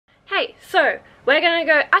Okay, so we're gonna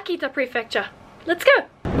go Akita Prefecture. Let's go.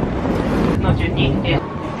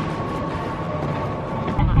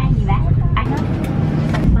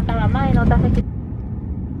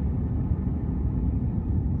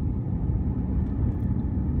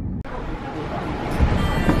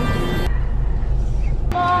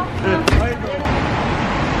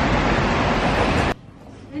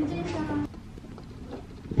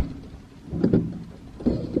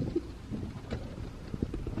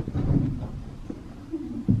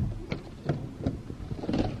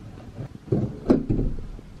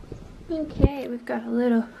 Okay, we've got a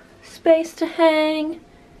little space to hang.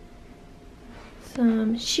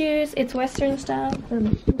 Some shoes. It's Western style.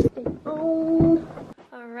 Some shoes stay on.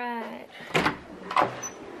 Alright.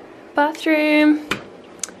 Bathroom.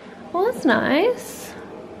 Well, that's nice.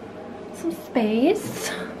 Some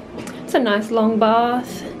space. It's a nice long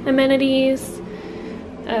bath. Amenities.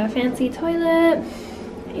 A fancy toilet.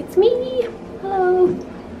 It's me. Hello.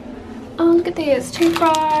 Oh, look at this.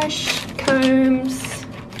 Toothbrush, combs.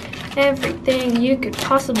 Everything you could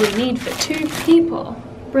possibly need for 2 people.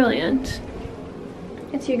 Brilliant.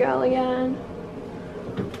 It's your girl again.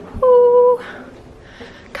 Ooh.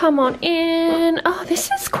 Come on in. Oh, this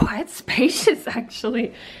is quite spacious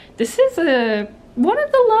actually. This is one of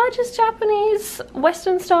the largest Japanese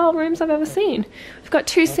Western style rooms I've ever seen. We've got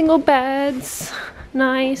 2 single beds.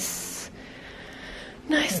 Nice.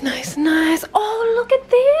 Nice, nice, nice. Oh, look at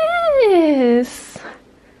this.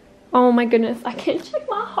 Oh my goodness, I can't check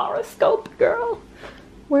my horoscope, girl.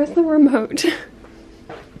 Where's the remote?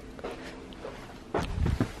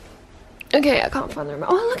 Okay, I can't find the remote.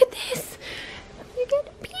 Oh, look at this. You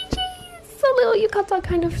get PJs. A little yukata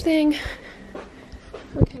kind of thing.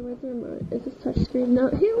 Okay, where's the remote? Is this touchscreen? No,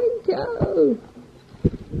 here we go.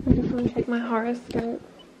 I just want to check my horoscope.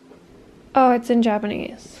 Oh, it's in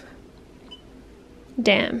Japanese.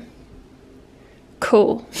 Damn.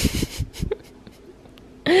 Cool.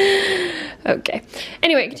 Okay,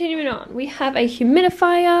 anyway, continuing on, we have a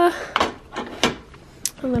humidifier,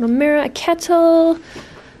 a little mirror, a kettle,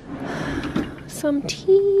 some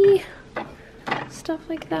tea, stuff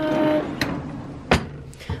like that.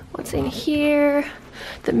 What's in here?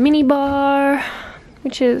 The mini bar,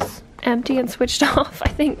 which is empty and switched off, I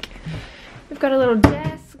think. We've got a little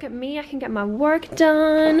desk. Look at me, I can get my work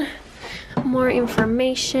done. More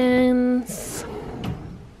information.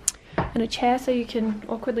 And a chair so you can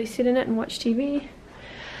awkwardly sit in it and watch TV.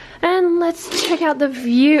 And let's check out the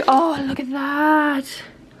view. Oh, look at that.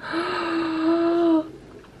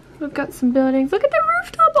 We've got some buildings. Look at the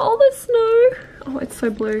rooftop, all the snow. Oh, it's so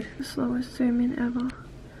blue. The slowest zoom in ever.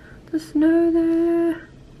 The snow there.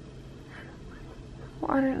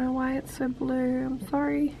 Well, I don't know why it's so blue. I'm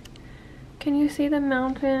sorry. Can you see the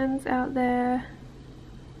mountains out there?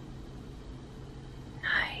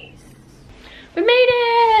 Nice. We made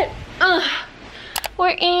it!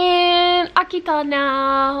 We're in Akita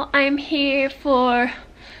now. I'm here for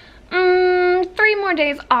 3 more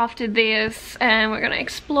days after this, and we're gonna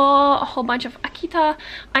explore a whole bunch of Akita.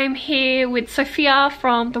 I'm here with Sophia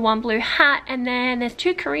from the One Blue Hat, and then there's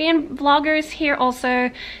 2 Korean vloggers here also,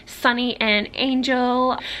 Sunny and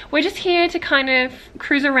Angel. We're just here to kind of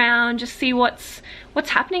cruise around, just see what's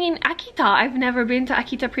happening in Akita. I've never been to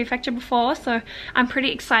Akita Prefecture before, so I'm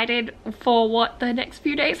pretty excited for what the next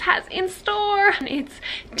few days has in store. And it's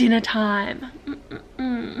dinner time.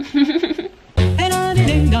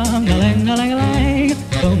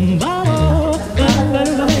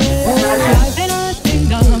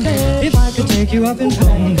 If I could take you up and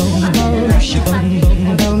boom, boom, boom,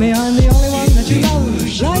 tell me I'm the only one that you know.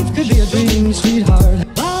 Life could be a dream, sweetheart.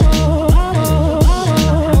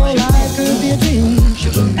 Life could be a dream.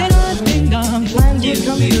 And I ding dong, plans would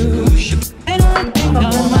come true. And I ding dong,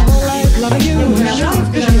 my whole life loving you. Life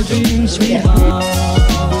could be a dream, sweetheart.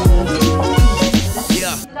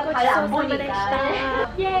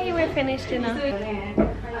 Yay, we're finished dinner.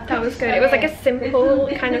 That was good. It was like a simple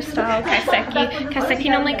kind of style kaiseki. Kaiseki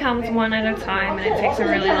normally comes one at a time and it takes a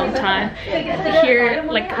really long time. Here,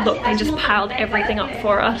 like, look, they just piled everything up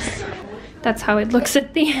for us. That's how it looks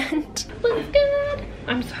at the end. Looks good.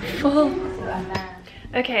 I'm so full.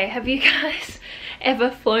 Okay, have you guys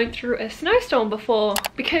ever flown through a snowstorm before?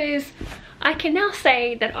 Because I can now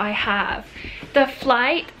say that I have. The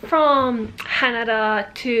flight from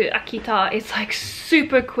Haneda to Akita is like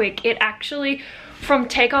super quick. It actually, from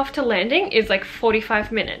takeoff to landing, is like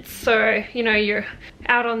 45 minutes. So, you know, you're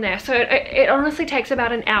out on there. So it honestly takes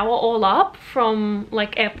about an hour all up from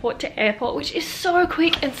like airport to airport, which is so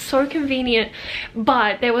quick and so convenient.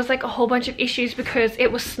 But there was like a whole bunch of issues because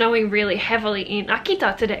it was snowing really heavily in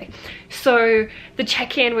Akita today. So the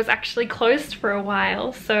check-in was actually closed for a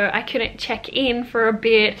while, so I couldn't check in for a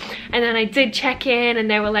bit. And then I did check in and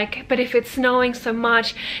they were like, but if it's snowing so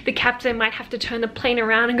much, the captain might have to turn the plane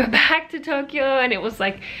around and go back to Tokyo. And it was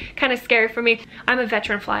like kind of scary for me. I'm a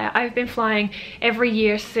veteran flyer. I've been flying every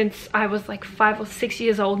year since I was like 5 or 6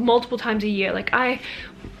 years old, multiple times a year. Like I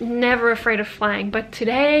never afraid of flying. But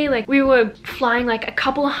today, like, we were flying like a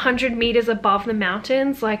couple of 100 meters above the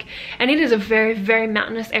mountains, like, and it is a very, very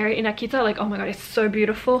mountainous area in Akita. Like, oh my god, it's so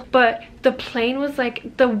beautiful. But the plane was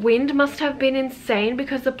like, the wind must have been insane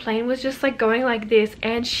because the plane was just like going like this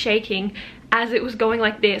and shaking as it was going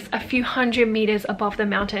like this a few 100 meters above the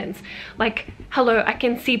mountains. Like, hello, I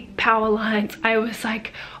can see power lines. I was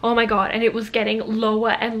like, oh my god. And it was getting lower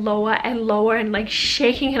and lower and lower and like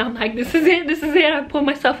shaking, and I'm like, this is it, this is it. I put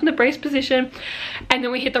myself in the brace position, and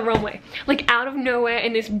then we hit the runway. Like, out of nowhere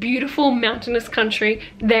in this beautiful mountainous country,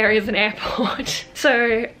 there is an airport.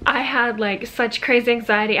 So I had like such crazy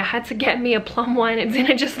anxiety. I had to get me a plum wine and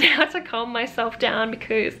dinner just now to calm myself down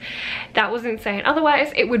because that was insane.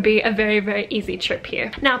 Otherwise, it would be a very, very easy trip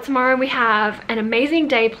here. Now tomorrow we have an amazing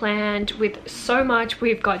day planned with so much.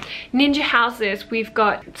 We've got ninja houses, we've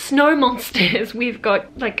got snow monsters, we've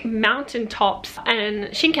got like mountain tops and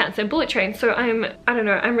Shinkansen bullet trains. So I don't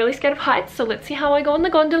know, I'm really scared of heights, so let's see how I go on the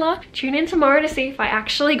gondola. Tune in tomorrow to see if I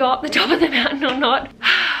actually got the top of the mountain or not.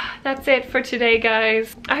 That's it for today,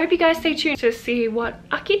 guys. I hope you guys stay tuned to see what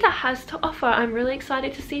Akita has to offer. I'm really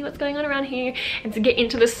excited to see what's going on around here and to get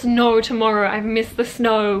into the snow tomorrow. I've missed the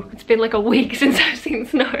snow. It's been like a week since I've seen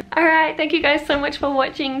snow. Alright, thank you guys so much for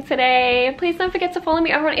watching today. Please don't forget to follow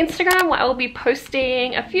me over on Instagram, where I will be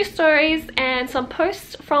posting a few stories and some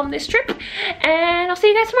posts from this trip. And I'll see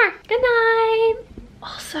you guys tomorrow. Good night!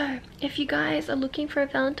 Also, if you guys are looking for a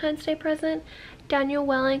Valentine's Day present, Daniel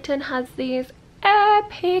Wellington has these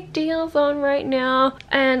epic deals on right now,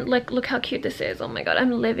 and like, look how cute this is. Oh my god, I'm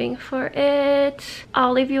living for it.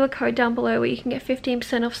 I'll leave you a code down below where you can get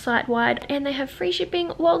 15% off site-wide, and they have free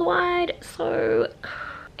shipping worldwide, so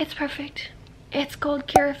it's perfect. It's called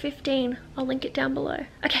Kira15. I'll link it down below.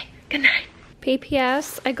 Okay, good night.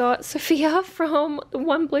 PPS, I got Sophia from the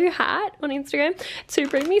One Blue Hat on Instagram to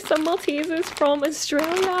bring me some Maltesers from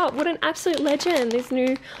Australia. What an absolute legend. This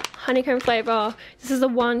new honeycomb flavor. This is the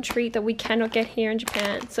one treat that we cannot get here in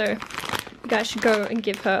Japan. So you guys should go and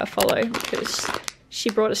give her a follow because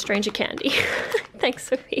she brought a stranger candy. Thanks,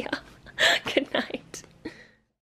 Sophia. Good night.